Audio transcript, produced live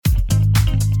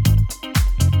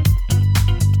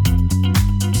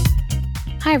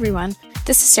Hi everyone,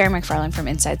 this is Sarah McFarlane from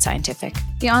Inside Scientific,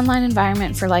 the online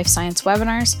environment for life science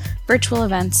webinars, virtual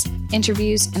events,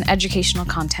 interviews, and educational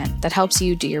content that helps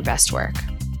you do your best work.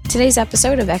 Today's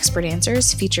episode of Expert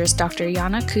Answers features Dr.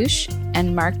 Jana Kusch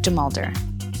and Marc Demolder.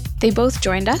 They both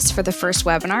joined us for the first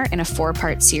webinar in a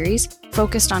 4-part series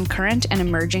focused on current and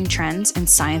emerging trends in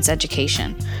science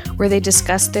education, where they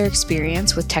discussed their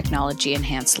experience with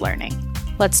technology-enhanced learning.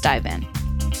 Let's dive in.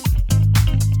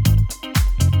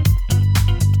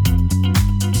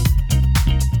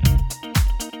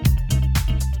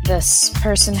 This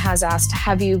person has asked,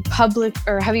 have you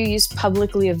used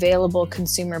publicly available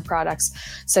consumer products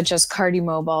such as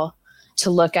CardioMobile to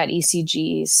look at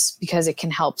ECGs because it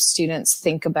can help students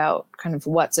think about kind of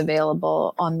what's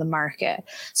available on the market?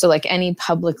 So like any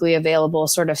publicly available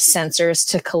sort of sensors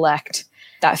to collect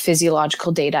that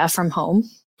physiological data from home.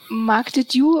 Marc,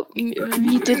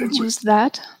 we didn't use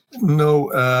that?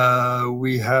 No,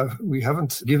 we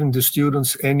haven't given the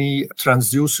students any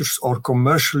transducers or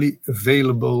commercially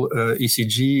available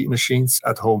ECG machines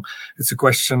at home. It's a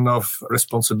question of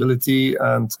responsibility,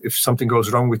 and if something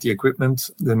goes wrong with the equipment,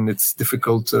 then it's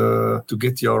difficult to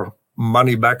get your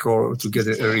money back or to get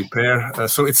a repair.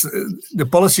 So it's the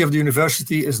policy of the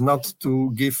university is not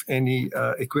to give any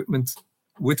equipment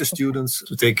with the students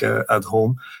to take at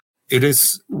home. It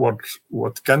is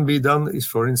what can be done is,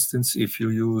 for instance, if you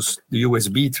use the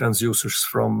USB transducers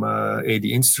from AD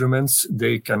Instruments,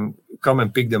 they can come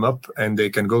and pick them up and they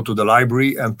can go to the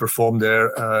library and perform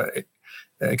their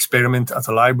experiment at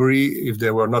the library if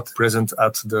they were not present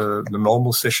at the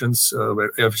normal sessions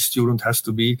where every student has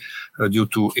to be due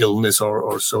to illness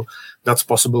or so. That's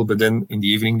possible, but then in the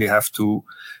evening they have to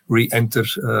re-enter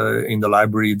in the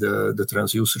library the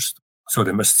transducers. So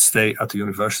they must stay at the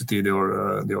university. They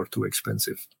are too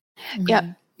expensive.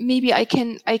 Yeah, maybe I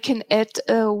can add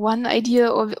one idea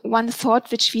or one thought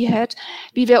which we had.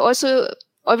 We were also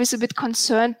always a bit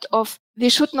concerned of they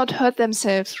should not hurt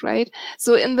themselves, right?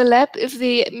 So in the lab, if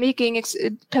they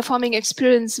performing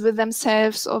experience with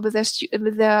themselves or with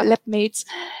their lab mates,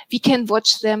 we can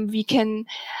watch them. We can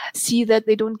see that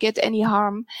they don't get any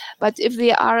harm. But if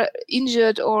they are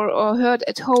injured or hurt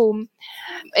at home,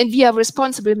 and we are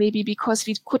responsible maybe because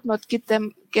we could not get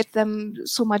them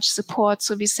so much support.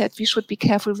 So we said we should be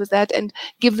careful with that and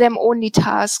give them only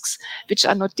tasks which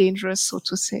are not dangerous, so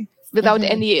to say, without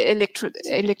any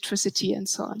electricity and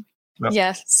so on.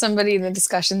 Yes, somebody in the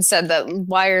discussion said that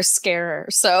wires scare her.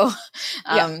 So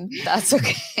that's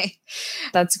okay.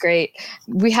 That's great.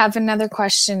 We have another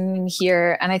question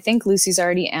here, and I think Lucy's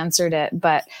already answered it,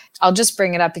 but I'll just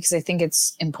bring it up because I think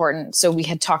it's important. So we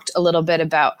had talked a little bit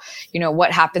about,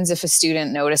 what happens if a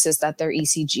student notices that their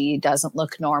ECG doesn't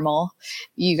look normal.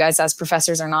 You guys as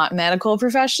professors are not medical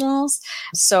professionals.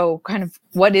 So kind of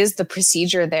what is the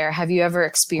procedure there? Have you ever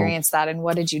experienced that, and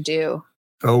what did you do?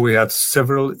 Oh, we had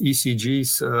several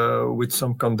ECGs with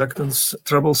some conductance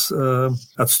troubles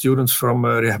at students from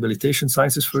rehabilitation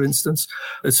sciences, for instance.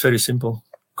 It's very simple.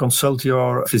 Consult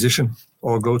your physician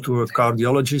or go to a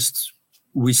cardiologist.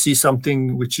 We see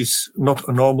something which is not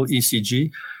a normal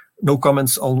ECG. No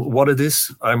comments on what it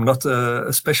is. I'm not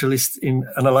a specialist in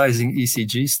analyzing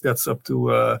ECGs. That's up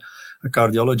to a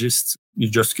cardiologist. You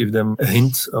just give them a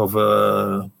hint of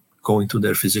going to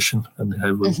their physician, and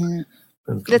they will...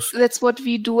 That's what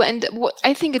we do, and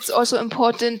I think it's also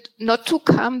important not to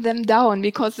calm them down,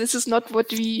 because this is not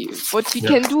what we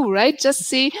can do, right? Just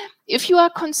say, if you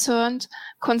are concerned,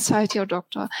 consult your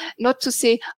doctor. Not to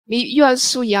say, you are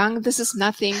so young, this is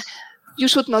nothing. You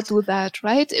should not do that,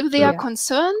 right? If they are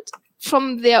concerned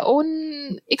from their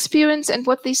own experience and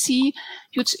what they see,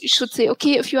 you should say,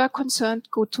 okay, if you are concerned,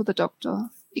 go to the doctor.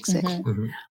 Exactly. Mm-hmm.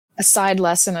 A side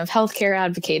lesson of healthcare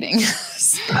advocating.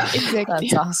 Exactly.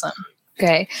 That's awesome.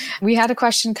 Okay. We had a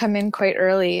question come in quite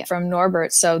early from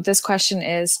Norbert. So this question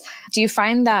is, do you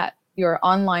find that your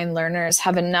online learners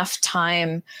have enough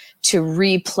time to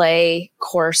replay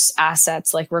course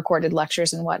assets like recorded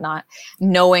lectures and whatnot,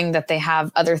 knowing that they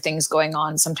have other things going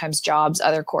on, sometimes jobs,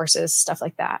 other courses, stuff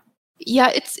like that?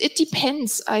 Yeah, it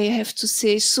depends, I have to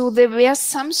say. So there were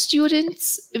some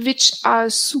students which are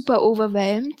super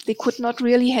overwhelmed. They could not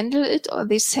really handle it, or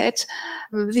they said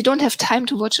they don't have time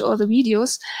to watch all the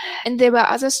videos. And there were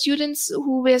other students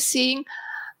who were saying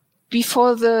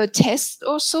before the test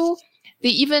or so, they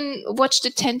even watched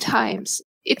it 10 times.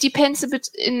 It depends a bit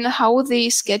in how they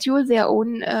schedule their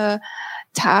own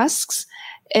tasks.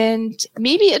 And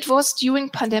maybe it was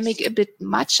during pandemic a bit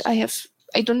much.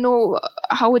 I don't know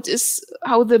how it is,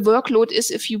 how the workload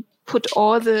is if you put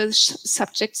all the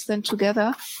subjects then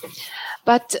together.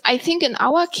 But I think in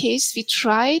our case, we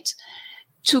tried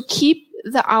to keep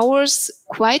the hours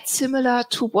quite similar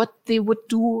to what they would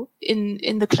do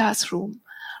in the classroom,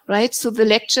 right? So the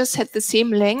lectures had the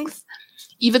same length.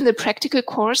 Even the practical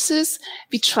courses,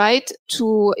 we tried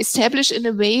to establish in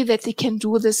a way that they can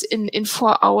do this in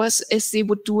 4 hours as they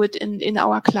would do it in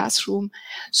our classroom,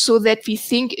 so that we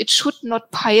think it should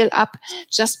not pile up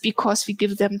just because we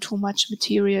give them too much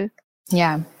material.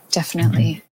 Yeah,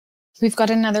 definitely. We've got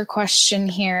another question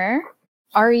here.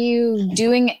 Are you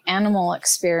doing animal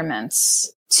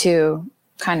experiments to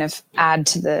kind of add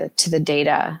to the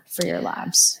data for your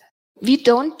labs? We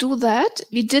don't do that.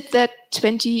 We did that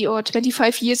 20 or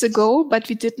 25 years ago, but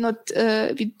we did not.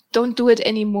 We don't do it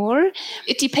anymore.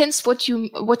 It depends what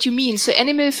you mean. So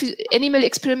animal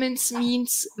experiments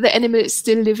means the animal is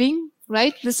still living,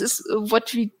 right? This is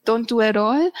what we don't do at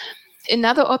all.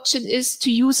 Another option is to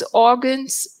use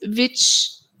organs which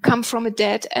come from a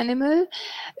dead animal.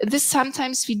 This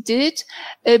sometimes we did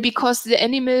because the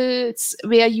animals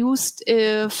were used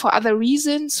for other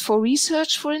reasons, for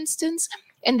research, for instance.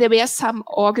 And there were some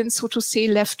organs, so to say,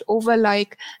 left over,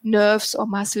 like nerves or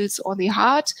muscles or the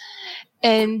heart.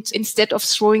 And instead of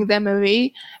throwing them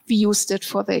away, we used it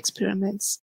for the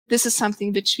experiments. This is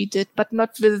something which we did, but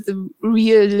not with the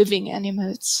real living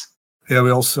animals. Yeah, we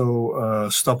also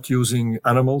stopped using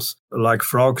animals like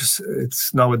frogs.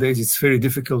 Nowadays it's very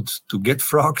difficult to get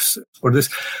frogs for this.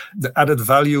 The added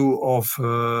value of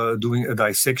doing a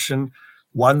dissection,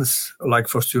 once, like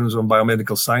for students on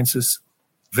biomedical sciences,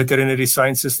 veterinary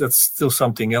sciences, that's still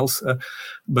something else.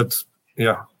 But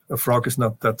yeah, a frog is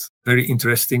not that very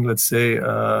interesting, let's say,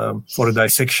 for a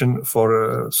dissection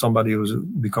for somebody who's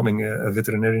becoming a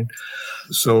veterinarian.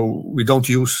 So we don't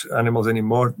use animals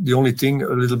anymore. The only thing, a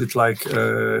little bit like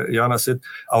Jana said,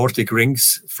 aortic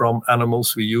rings from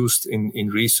animals we used in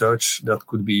research that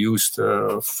could be used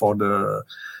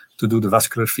to do the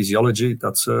vascular physiology.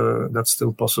 That's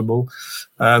still possible.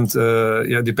 And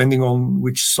depending on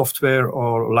which software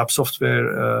or lab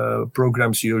software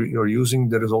programs you're using,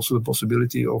 there is also the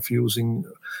possibility of using,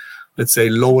 let's say,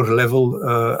 lower level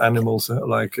animals,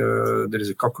 like there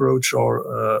is a cockroach or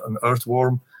an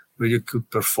earthworm, where you could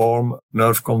perform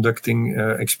nerve conducting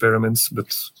experiments.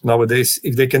 But nowadays,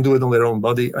 if they can do it on their own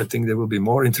body, I think they will be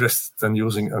more interested than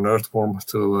using an earthworm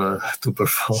to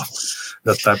perform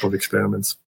that type of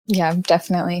experiments. Yeah,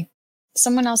 definitely.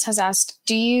 Someone else has asked,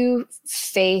 do you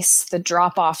face the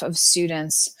drop-off of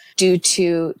students due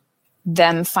to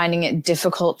them finding it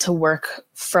difficult to work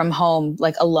from home,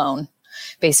 like alone,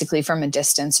 basically from a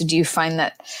distance? Do you find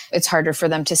that it's harder for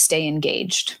them to stay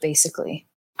engaged, basically?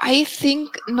 I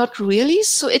think not really.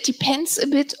 So it depends a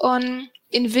bit on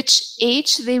in which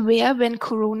age they were when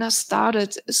Corona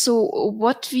started. So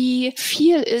what we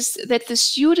feel is that the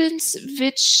students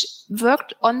which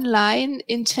worked online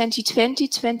in 2020,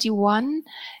 21,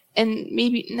 and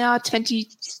maybe now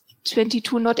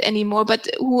 2022, not anymore, but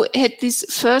who had the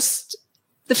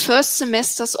first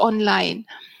semesters online,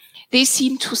 they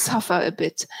seem to suffer a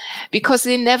bit because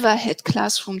they never had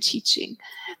classroom teaching.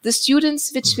 The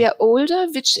students which were older,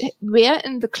 which were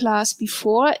in the class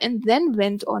before and then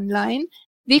went online,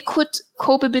 they could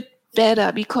cope a bit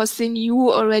better because they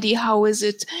knew already how is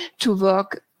it to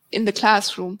work in the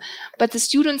classroom. But the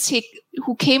students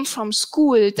who came from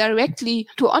school directly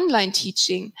to online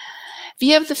teaching, we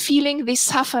have the feeling they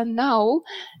suffer now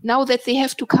that they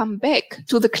have to come back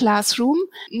to the classroom,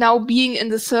 now being in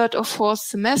the 3rd or 4th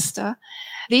semester.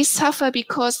 They suffer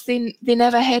because they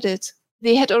never had it.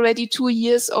 They had already 2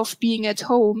 years of being at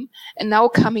home and now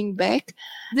coming back.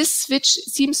 This switch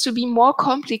seems to be more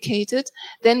complicated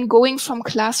than going from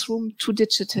classroom to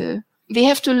digital. They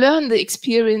have to learn the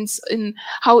experience in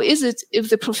how is it if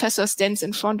the professor stands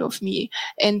in front of me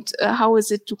and how is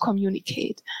it to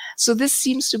communicate. So this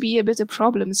seems to be a bit a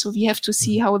problem. So we have to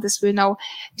see how this will now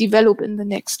develop in the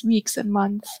next weeks and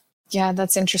months. Yeah,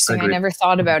 that's interesting. I never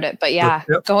thought about it, but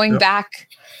going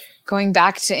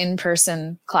back to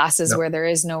in-person classes where there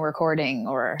is no recording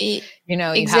or, you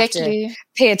have to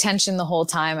pay attention the whole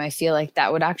time. I feel like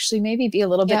that would actually maybe be a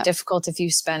little bit difficult if you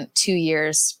spent 2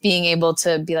 years being able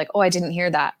to be like, oh, I didn't hear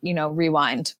that,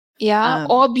 rewind. Yeah.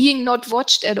 Or being not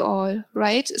watched at all.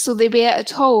 Right. So they were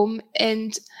at home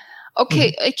and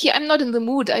okay, I'm not in the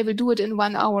mood. I will do it in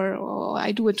 1 hour or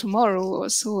I do it tomorrow or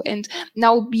so. And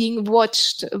now being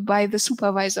watched by the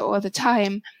supervisor all the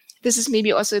time. This is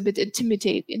maybe also a bit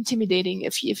intimidating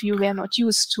if you were not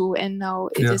used to, and now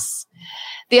it is.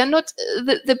 They are not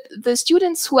the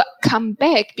students who come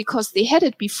back because they had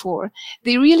it before.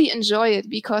 They really enjoy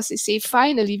it because they say,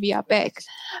 finally we are back.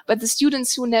 But the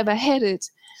students who never had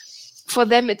it, for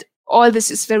them all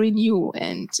this is very new,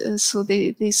 and so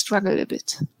they struggle a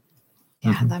bit.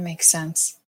 Yeah, that makes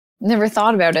sense. Never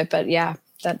thought about it, but yeah,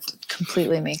 that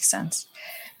completely makes sense.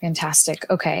 Fantastic.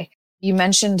 Okay. You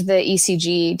mentioned the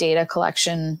ECG data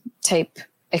collection type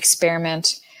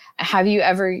experiment. Have you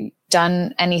ever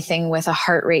done anything with a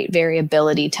heart rate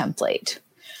variability template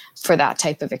for that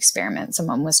type of experiment?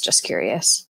 Someone was just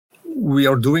curious. We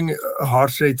are doing a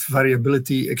heart rate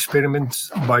variability experiment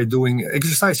by doing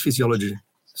exercise physiology.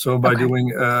 So by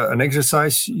doing an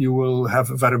exercise, you will have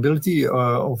a variability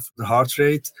of the heart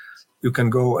rate. You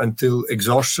can go until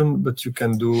exhaustion, but you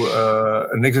can do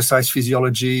an exercise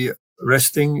physiology,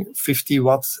 resting 50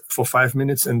 watts for 5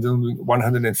 minutes and then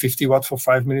 150 watts for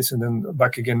 5 minutes and then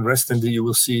back again rest. And then you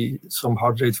will see some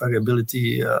heart rate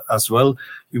variability as well.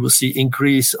 You will see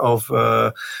increase of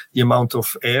the amount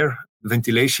of air,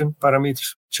 ventilation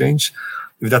parameters change.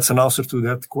 If that's an answer to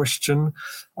that question,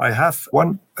 I have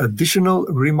one additional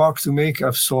remark to make. I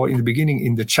saw in the beginning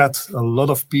in the chat a lot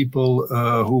of people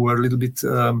who were a little bit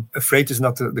afraid is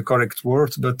not the correct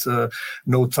word, but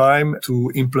no time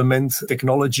to implement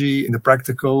technology in the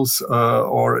practicals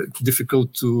or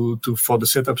difficult to for the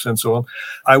setups and so on.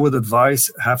 I would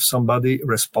advise have somebody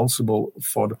responsible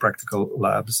for the practical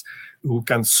labs who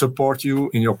can support you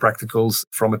in your practicals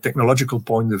from a technological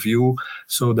point of view,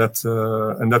 so that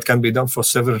and that can be done for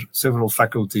several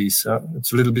faculties.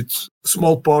 It's a little bit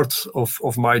small part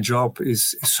of my job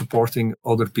is supporting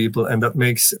other people, and that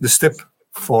makes the step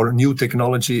for new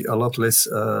technology a lot less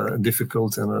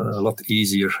difficult and a lot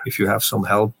easier if you have some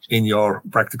help in your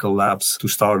practical labs to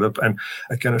start up. And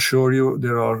I can assure you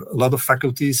there are a lot of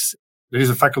faculties. There is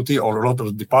a faculty or a lot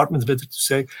of departments, better to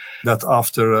say, that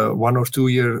after 1 or 2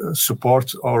 year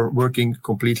support are working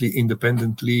completely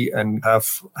independently and have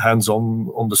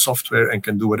hands-on on the software and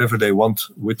can do whatever they want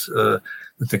with the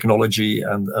technology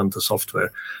and the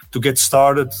software. To get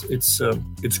started,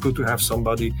 it's good to have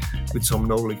somebody with some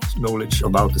knowledge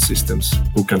about the systems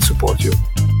who can support you.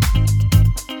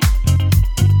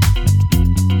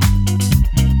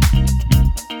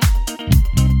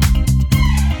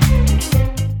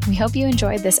 We hope you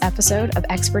enjoyed this episode of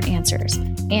Expert Answers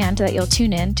and that you'll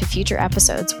tune in to future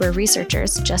episodes where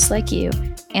researchers just like you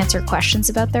answer questions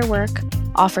about their work,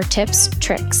 offer tips,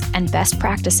 tricks, and best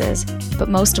practices, but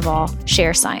most of all,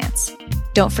 share science.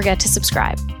 Don't forget to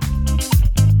subscribe.